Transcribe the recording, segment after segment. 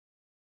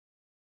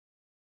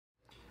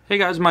Hey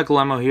guys, Michael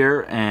Lemmo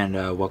here, and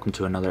welcome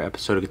to another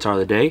episode of Guitar of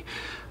the Day.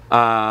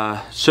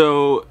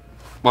 So,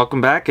 welcome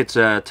back. It's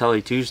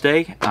Telly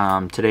Tuesday.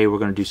 Today we're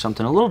going to do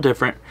something a little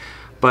different,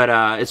 but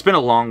it's been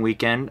a long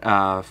weekend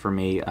for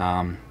me.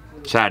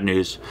 Sad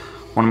news.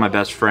 One of my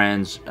best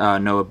friends,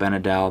 Noah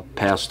Benedal,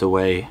 passed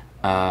away.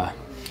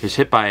 He was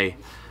hit by,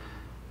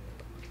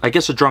 I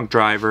guess, a drunk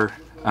driver.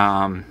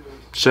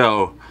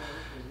 So,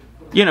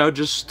 you know,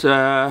 just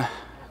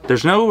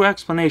there's no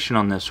explanation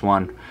on this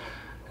one.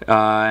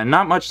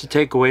 Not much to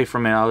take away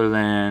from it other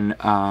than,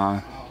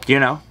 you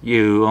know,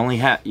 you only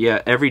have,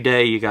 every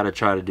day you got to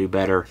try to do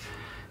better.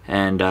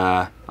 And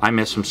I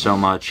miss him so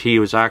much. He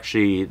was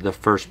actually the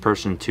first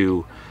person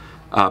to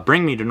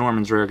bring me to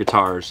Norman's Rare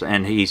Guitars.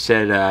 And he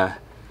said,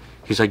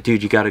 he's like,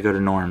 dude, you got to go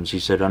to Norm's. He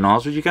said, I know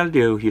what you got to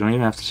do. You don't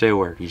even have to say a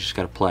word. You just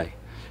got to play.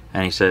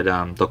 And he said,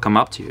 they'll come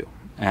up to you.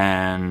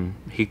 And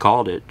he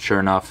called it. Sure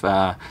enough,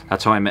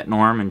 that's how I met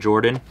Norm and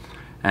Jordan.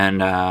 And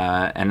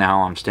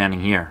now I'm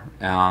standing here.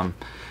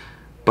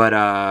 But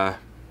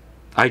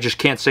I just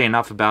can't say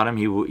enough about him.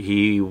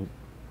 He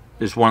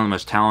is one of the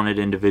most talented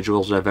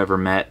individuals I've ever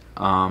met.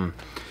 And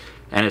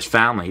his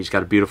family. He's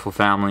got a beautiful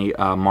family.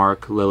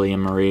 Mark, Lily,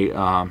 and Marie.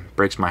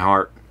 Breaks my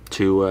heart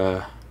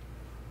to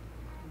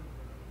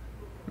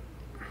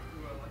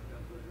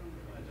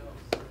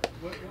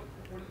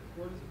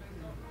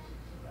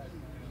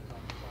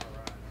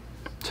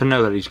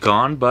know that he's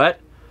gone. But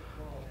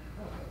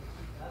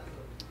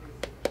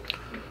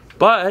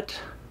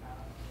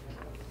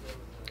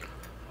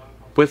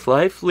with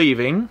life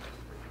leaving,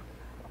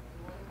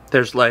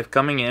 there's life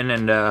coming in,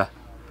 and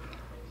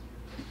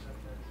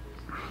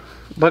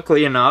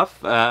luckily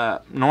enough,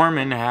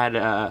 Norman had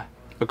a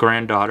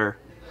granddaughter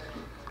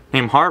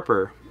named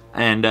Harper,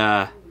 and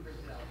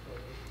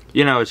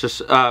you know, it's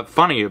just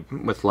funny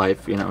with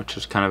life, you know, it's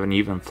just kind of an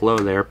even flow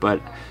there,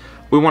 but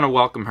we want to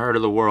welcome her to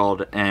the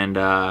world, and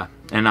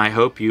I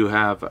hope you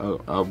have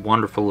a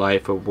wonderful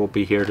life. We'll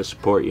be here to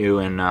support you,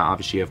 and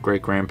obviously you have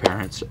great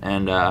grandparents,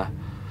 and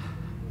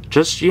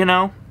just, you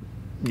know,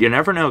 you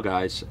never know,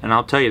 guys. And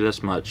I'll tell you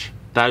this much.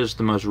 That is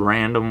the most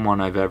random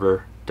one I've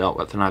ever dealt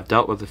with. And I've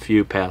dealt with a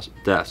few past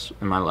deaths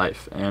in my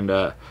life. And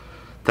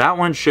that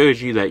one shows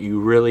you that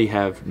you really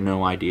have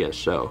no idea.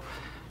 So,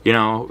 you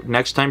know,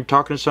 next time you're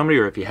talking to somebody,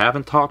 or if you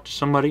haven't talked to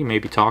somebody,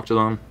 maybe talk to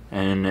them.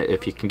 And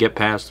if you can get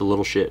past the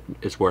little shit,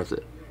 it's worth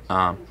it.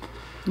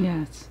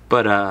 Yes.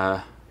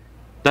 But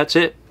that's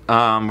it.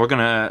 We're going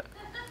to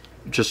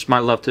just my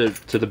love to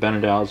the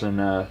Benedals and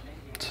to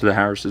the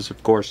Harrises,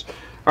 of course.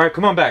 All right,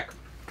 come on back.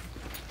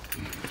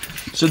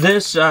 So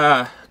this,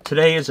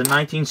 today is a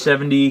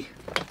 1970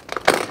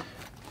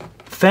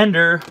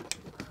 Fender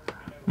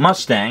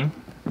Mustang.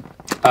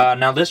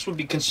 Now this would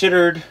be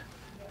considered,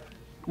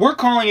 we're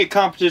calling it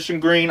competition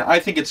green.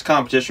 I think it's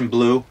competition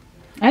blue.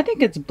 I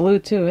think it's blue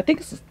too. I think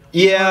it's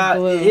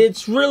blue.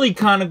 It's really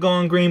kind of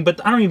going green,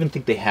 but I don't even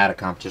think they had a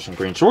competition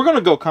green. So we're going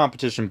to go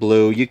competition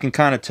blue. You can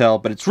kind of tell,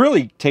 but it's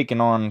really taken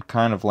on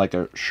kind of like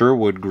a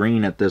Sherwood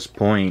green at this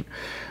point.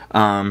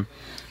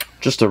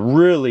 Just a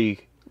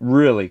really,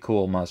 really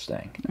cool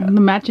Mustang. And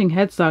the matching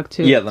headstock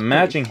too. Yeah, the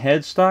matching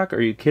headstock.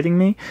 Are you kidding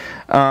me?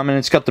 And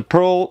it's got the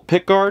pearl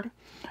pickguard.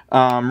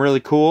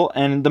 Really cool.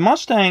 And the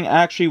Mustang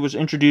actually was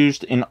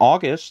introduced in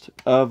August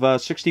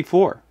of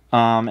 '64.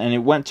 And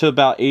it went to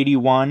about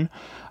 81.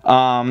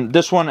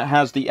 This one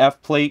has the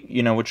F plate,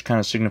 you know, which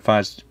kind of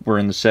signifies we're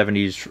in the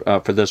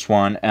 70s for this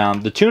one.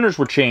 The tuners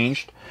were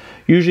changed.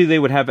 Usually they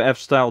would have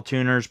F-style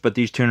tuners, but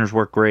these tuners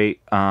work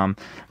great.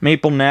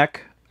 Maple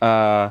neck.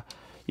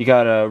 You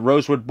got a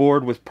rosewood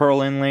board with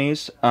pearl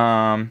inlays,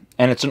 and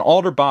it's an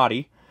alder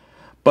body.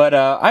 But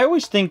I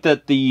always think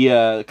that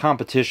the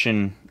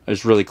competition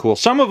is really cool.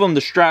 Some of them,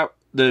 the stripe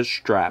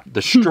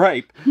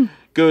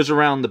goes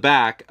around the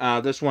back.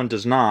 This one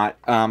does not.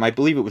 I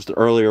believe it was the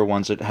earlier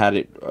ones that had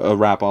it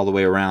wrap all the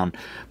way around.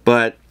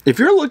 But if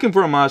you're looking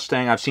for a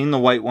Mustang, I've seen the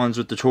white ones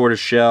with the tortoise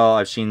shell.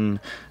 I've seen,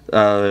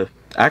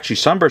 actually,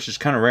 sunburst is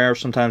kind of rare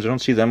sometimes. I don't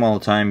see them all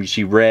the time. You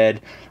see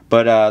red.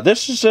 But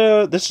this is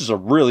a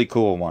really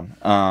cool one.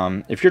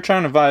 If you're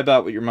trying to vibe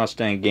out with your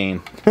Mustang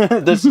game,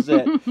 this is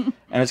it. And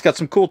it's got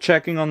some cool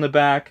checking on the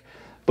back.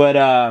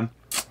 But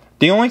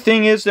the only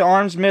thing is the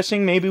arm's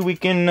missing. Maybe we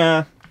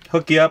can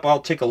hook you up. I'll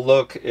take a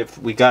look if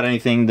we got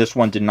anything. This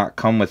one did not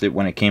come with it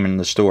when it came in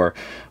the store.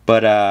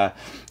 But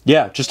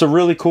yeah, just a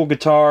really cool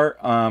guitar.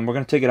 We're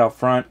going to take it out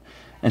front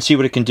and see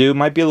what it can do.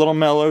 Might be a little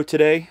mellow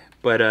today,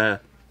 but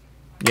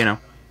you know,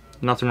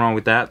 nothing wrong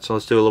with that. So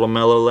let's do a little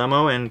mellow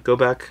Lemmo and go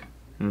back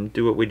and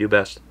do what we do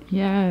best.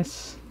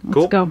 Yes.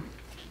 Cool. Let's go.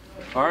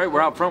 All right,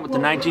 we're out front with the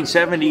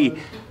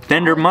 1970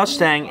 Fender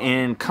Mustang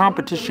in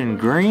competition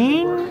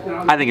green.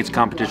 I think it's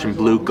competition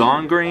blue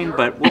gone green,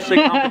 but we'll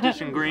say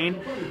competition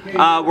green.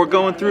 We're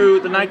going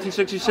through the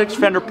 1966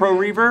 Fender Pro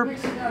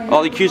Reverb,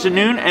 all the cues at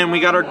noon, and we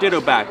got our Ditto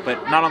back,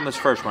 but not on this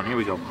first one. Here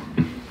we go.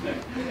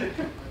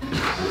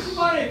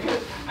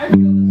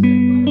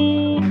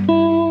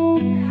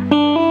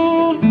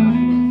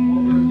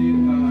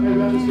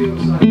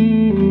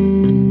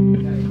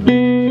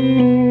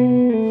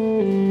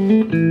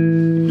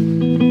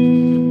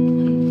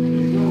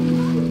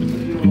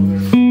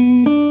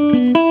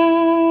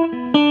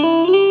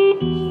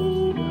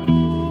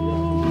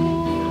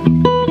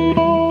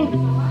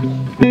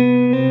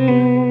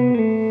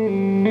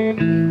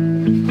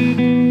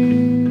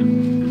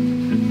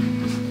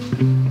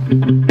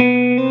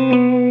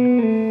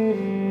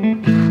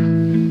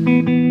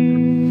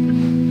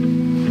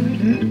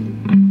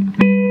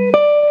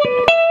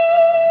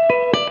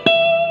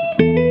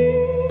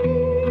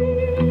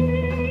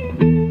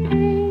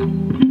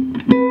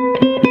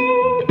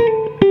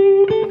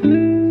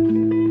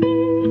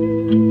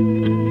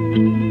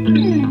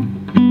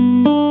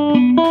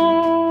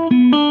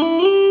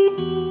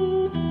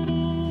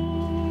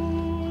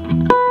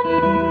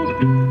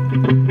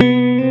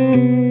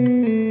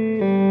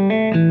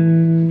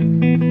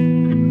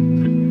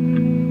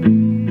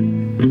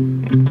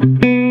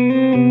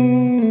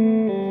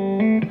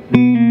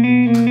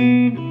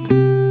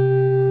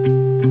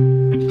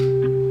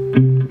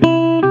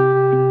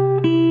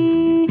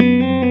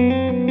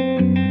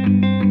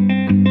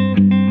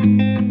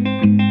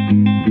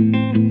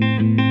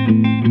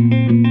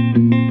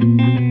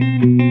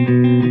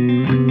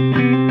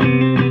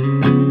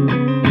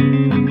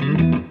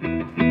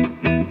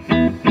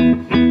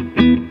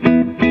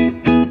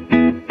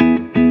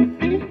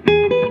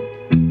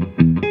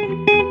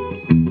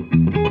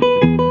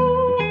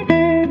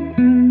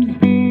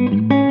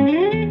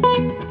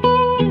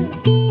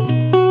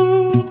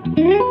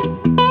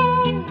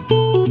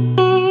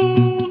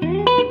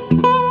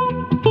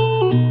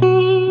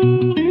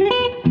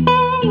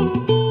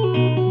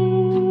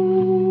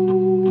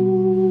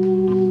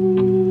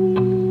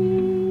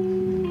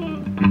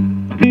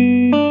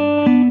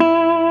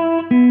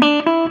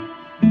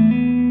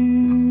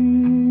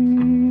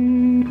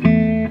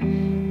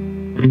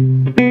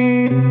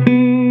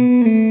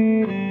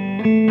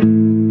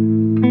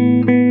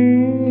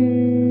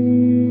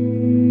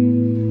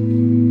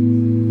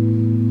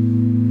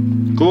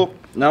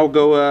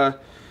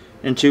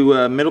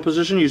 into middle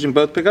position using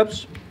both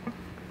pickups.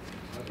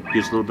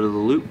 Use a little bit of the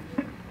loop.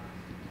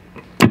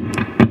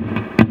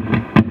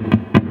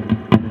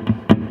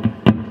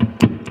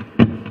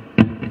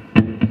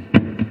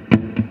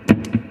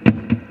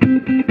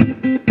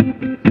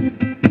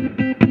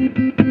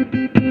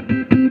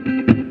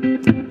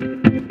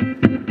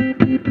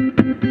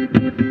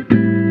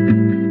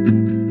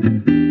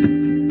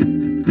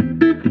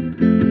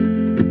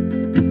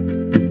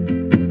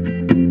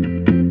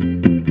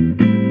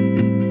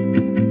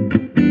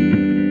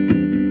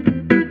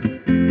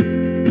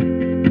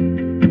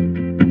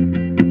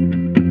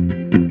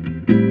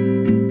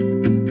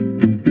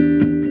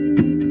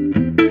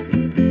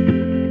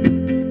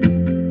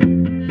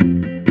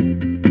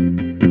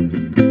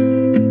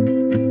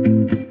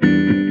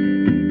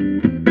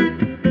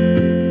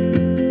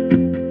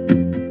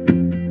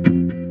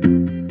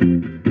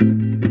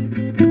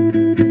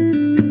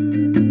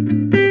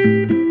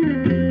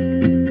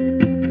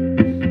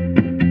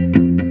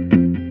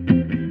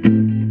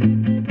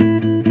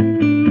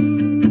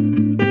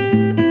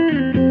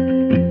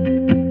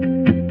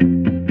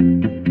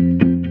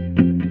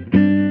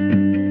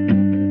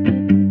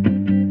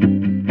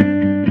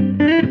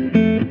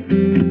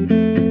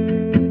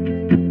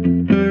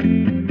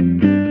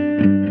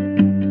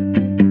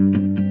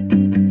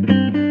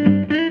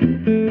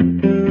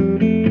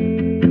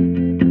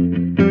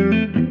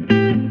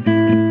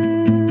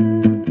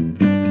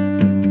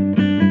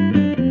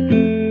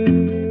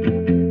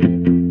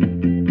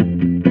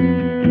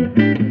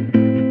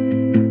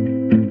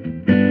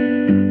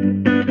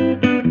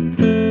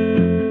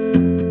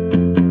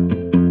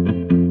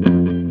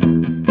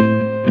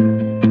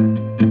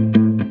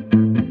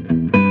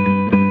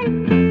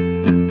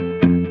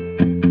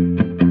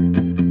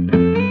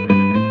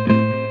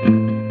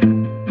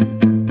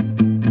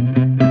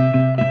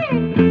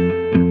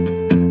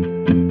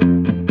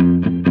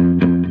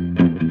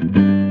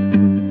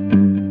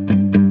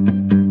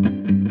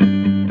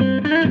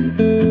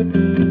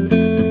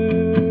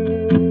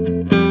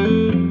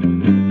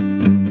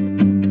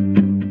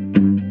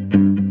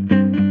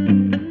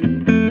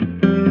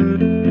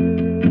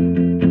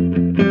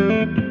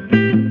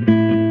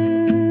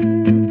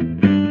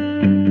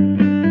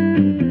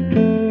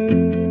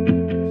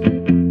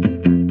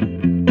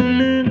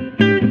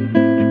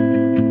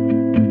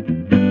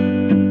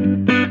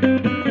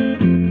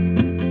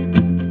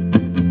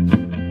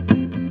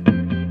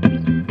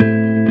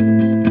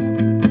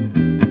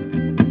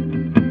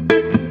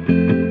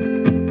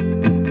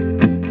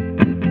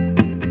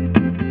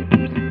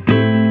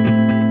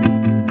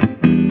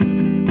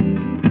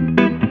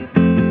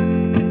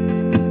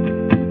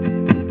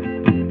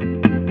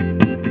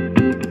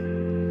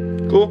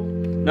 Cool.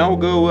 Now we'll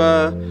go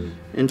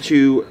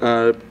into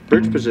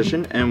bridge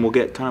position and we'll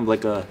get kind of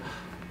like a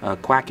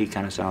quacky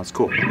kind of sound. It's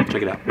cool.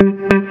 Check it out.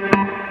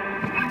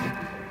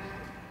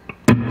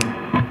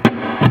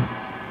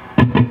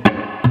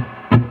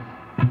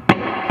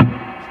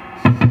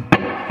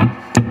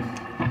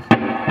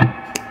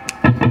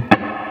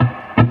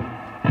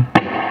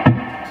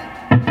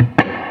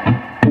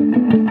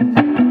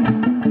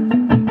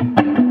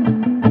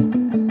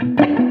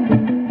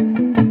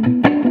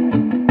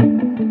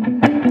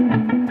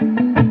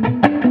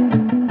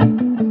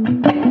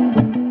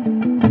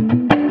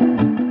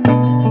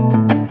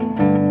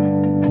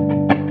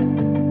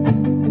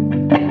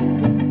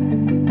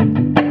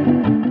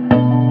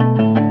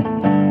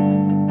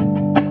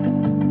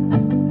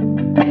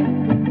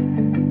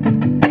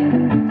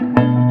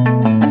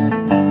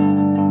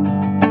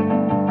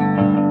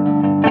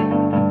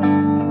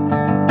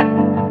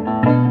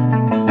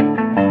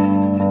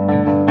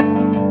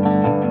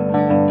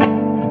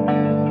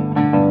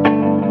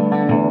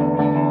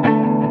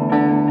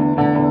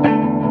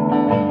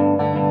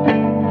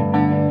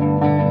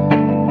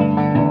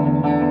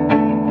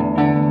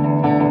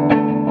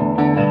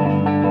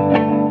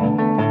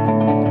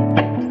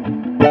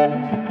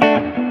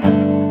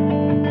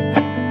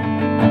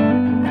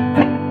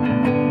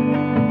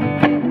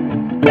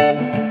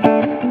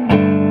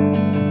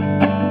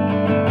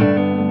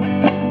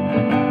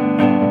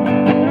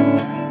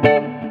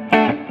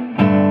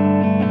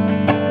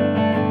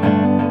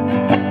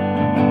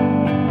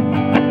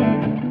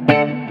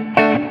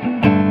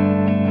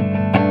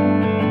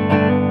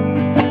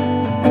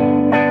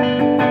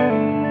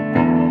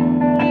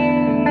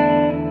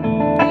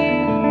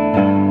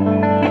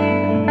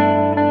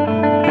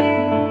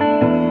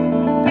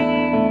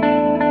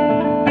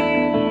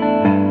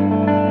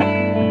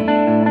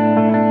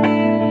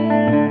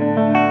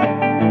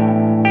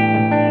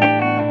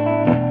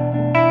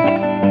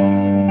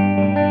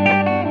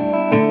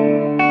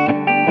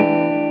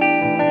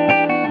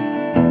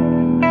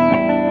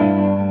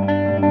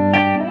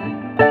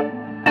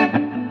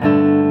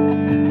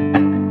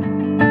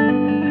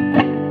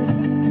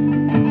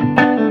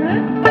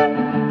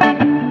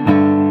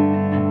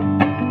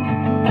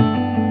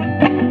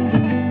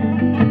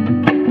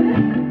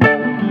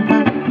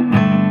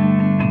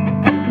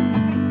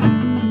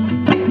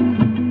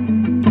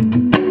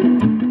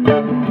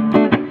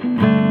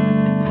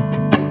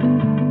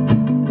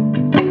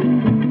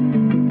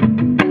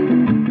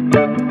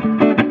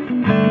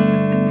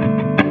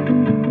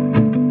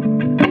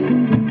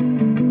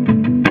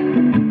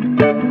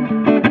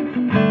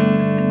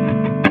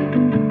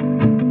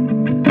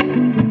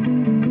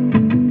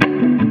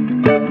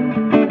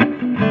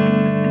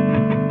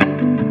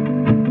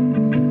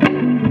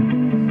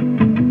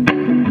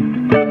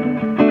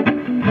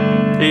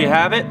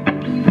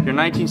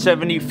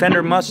 1970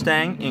 Fender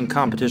Mustang in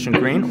competition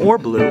green or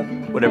blue,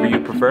 whatever you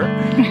prefer.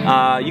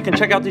 You can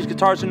check out these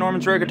guitars at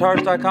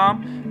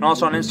normansrareguitars.com and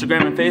also on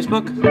Instagram and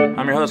Facebook.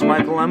 I'm your host,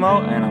 Michael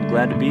Lemmo, and I'm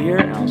glad to be here,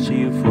 and I'll see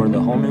you for the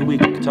whole new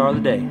week of Guitar of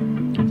the Day.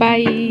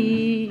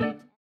 Bye.